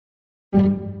Hello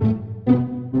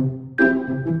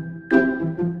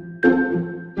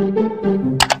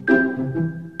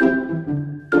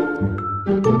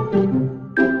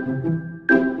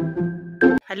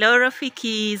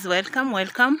Rafikis,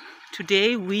 welcome.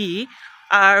 Today we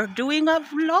are doing a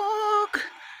vlog.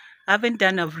 I haven't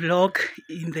done a vlog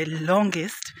in the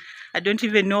longest. I don't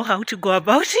even know how to go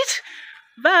about it,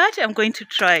 but I'm going to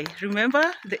try.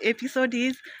 Remember, the episode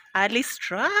is Alice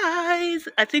Tries.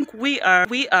 I think we are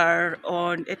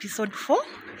on episode 4.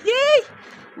 Yay!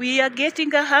 We are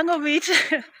getting a hang of it.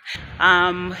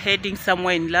 I'm heading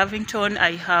somewhere in Lavington.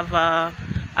 I have a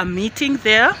meeting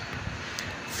there.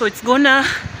 So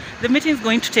the meeting is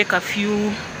going to take a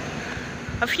few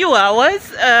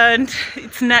hours, and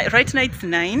right now it's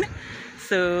 9.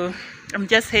 So I'm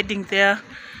just heading there.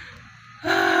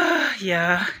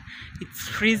 Yeah, it's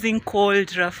freezing cold.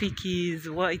 Rafikis,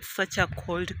 it's such a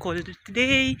cold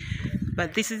day.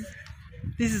 But this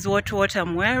is what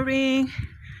I'm wearing.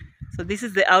 So this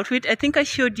is the outfit. I think I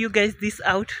showed you guys this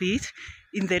outfit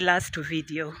in the last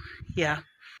video. Yeah.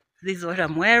 This is what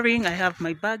I'm wearing. I have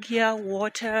my bag here,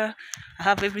 water. I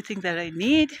have everything that I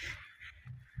need.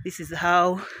 This is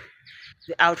how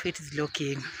the outfit is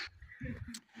looking.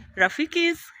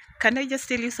 Rafikis, can I just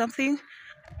tell you something?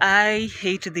 I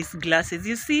hate these glasses.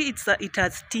 You see, it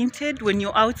has tinted. When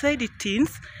you're outside, it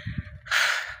tints.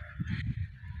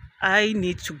 I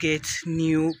need to get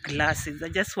new glasses. I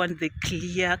just want the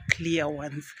clear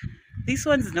ones. This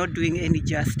one's not doing any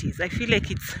justice. I feel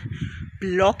like it's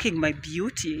blocking my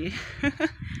beauty.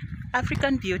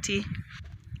 African beauty.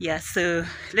 Yeah, so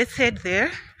let's head there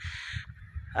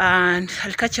and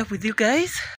I'll catch up with you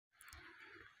guys.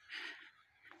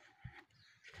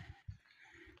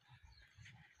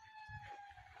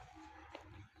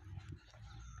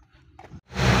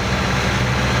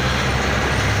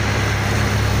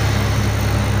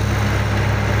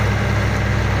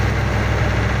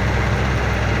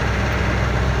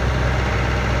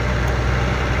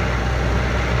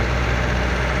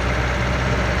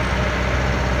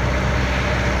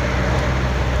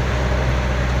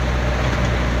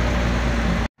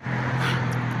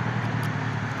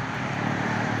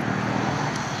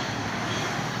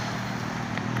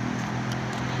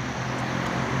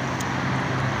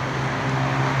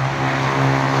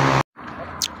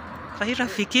 Hi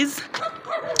Rafikis.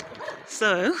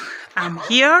 So I'm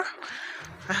here.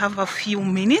 I have a few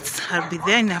minutes. I'll be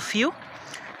there in a few.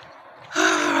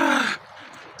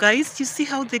 Guys, you see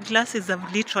how the glasses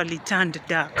have literally turned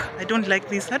dark. I don't like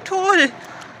this at all.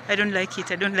 I don't like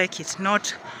it.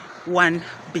 Not one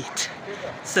bit.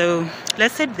 So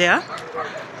let's head there.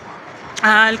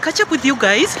 I'll catch up with you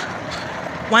guys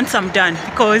once I'm done,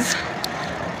 because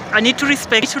I need to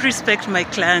respect my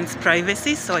client's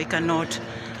privacy, so I cannot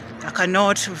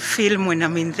film when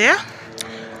I'm in there.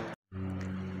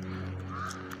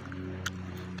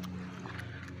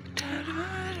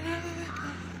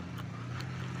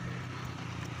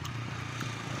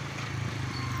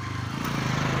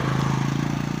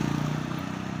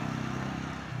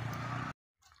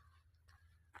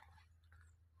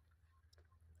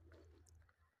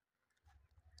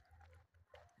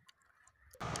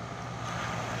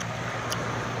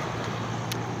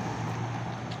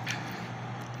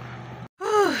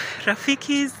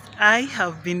 Rafikis, I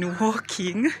have been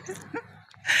walking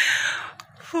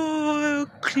for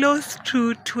close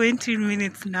to 20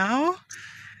 minutes now.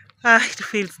 It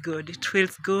feels good.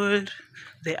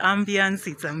 The ambience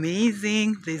is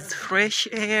amazing. There's fresh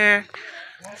air.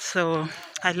 So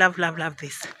I love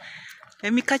this.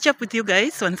 Let me catch up with you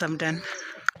guys once I'm done.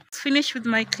 Let's finish with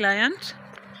my client.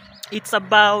 It's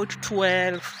about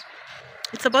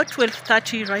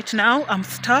 12:30 right now. I'm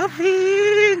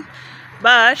starving.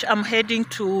 But I'm heading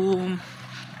to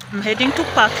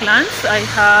Parklands. I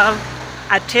have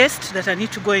a test that I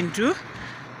need to go and do.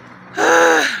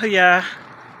 Yeah,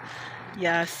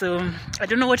 so I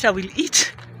don't know what I will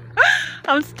eat.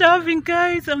 I'm starving,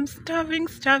 guys. I'm starving.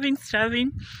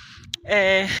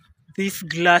 These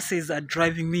glasses are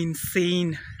driving me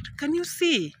insane. Can you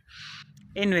see?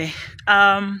 Anyway,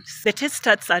 the test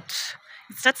starts at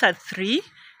 3.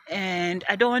 And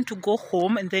I don't want to go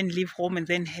home and then leave home and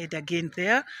then head again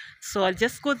there. So I'll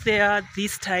just go there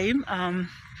this time,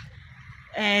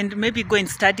 and maybe go and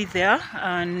study there.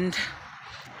 And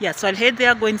yeah, so I'll head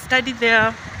there, go and study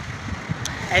there,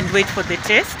 and wait for the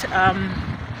test.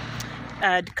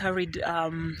 I'd carried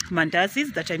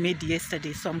mandazis that I made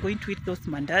yesterday, so I'm going to eat those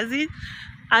mandazis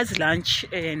as lunch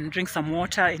and drink some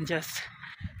water and just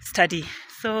study.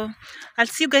 So I'll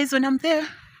see you guys when I'm there.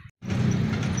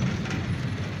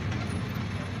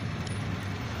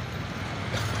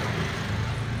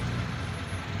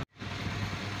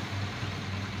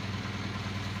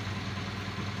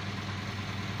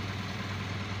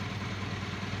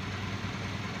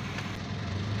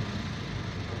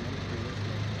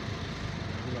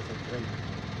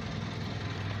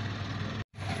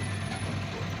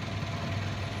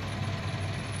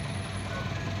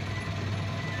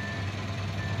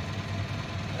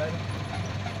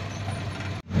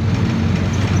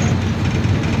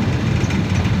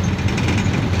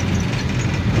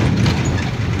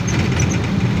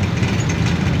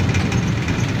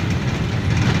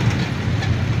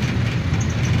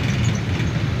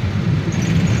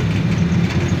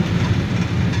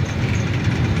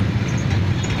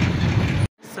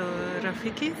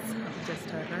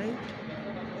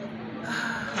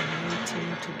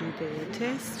 waiting to do the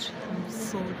test. I'm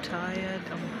so tired,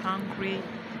 I'm hungry,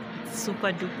 it's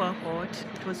super duper hot.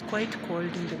 It was quite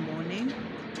cold in the morning,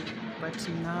 but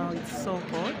now it's so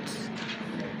hot.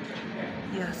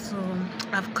 Yeah, so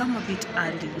I've come a bit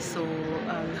early, so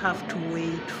I'll have to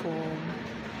wait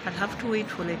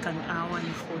for like an hour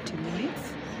and 40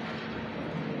 minutes.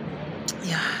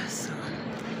 Yeah, so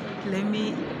let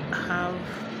me have,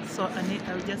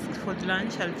 I'll just, for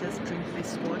lunch, I'll just drink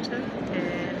this water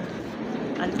and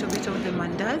a little bit of the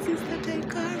mandazis that I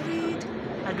carried.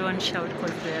 I don't want to shout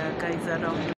because there are guys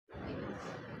around.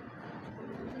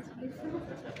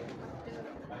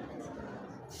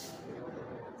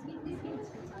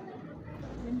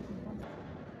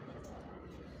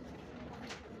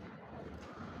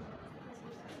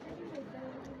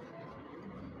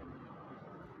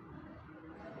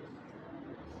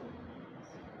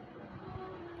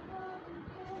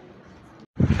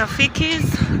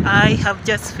 Rafikis, I have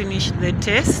just finished the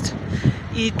test.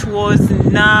 It was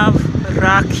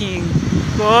nerve-wracking.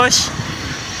 Gosh,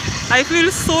 I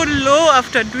feel so low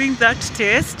after doing that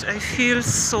test. I feel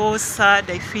so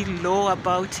sad. I feel low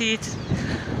about it.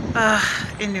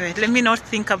 Anyway, let me not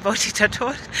think about it at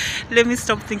all. Let me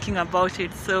stop thinking about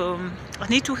it. So I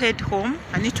need to head home.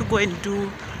 I need to go and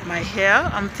do my hair.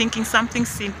 I'm thinking something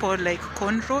simple like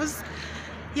cornrows.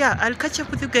 Yeah, I'll catch up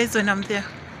with you guys when I'm there.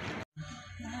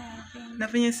 Na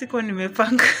venye siko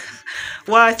nimepanga.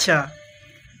 Wacha.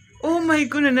 Oh my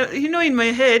goodness, you know, in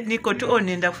my head niko tu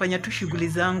nenda kufanya tu shughuli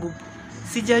zangu.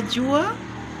 Sijajua.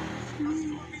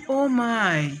 Oh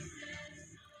my.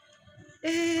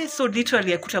 So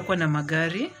literally hakutakuwa na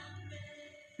magari.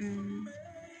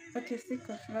 Okay,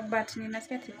 siko sure, but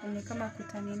ninasikia tikuni kama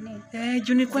kutanini.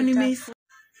 Juu nilikuwa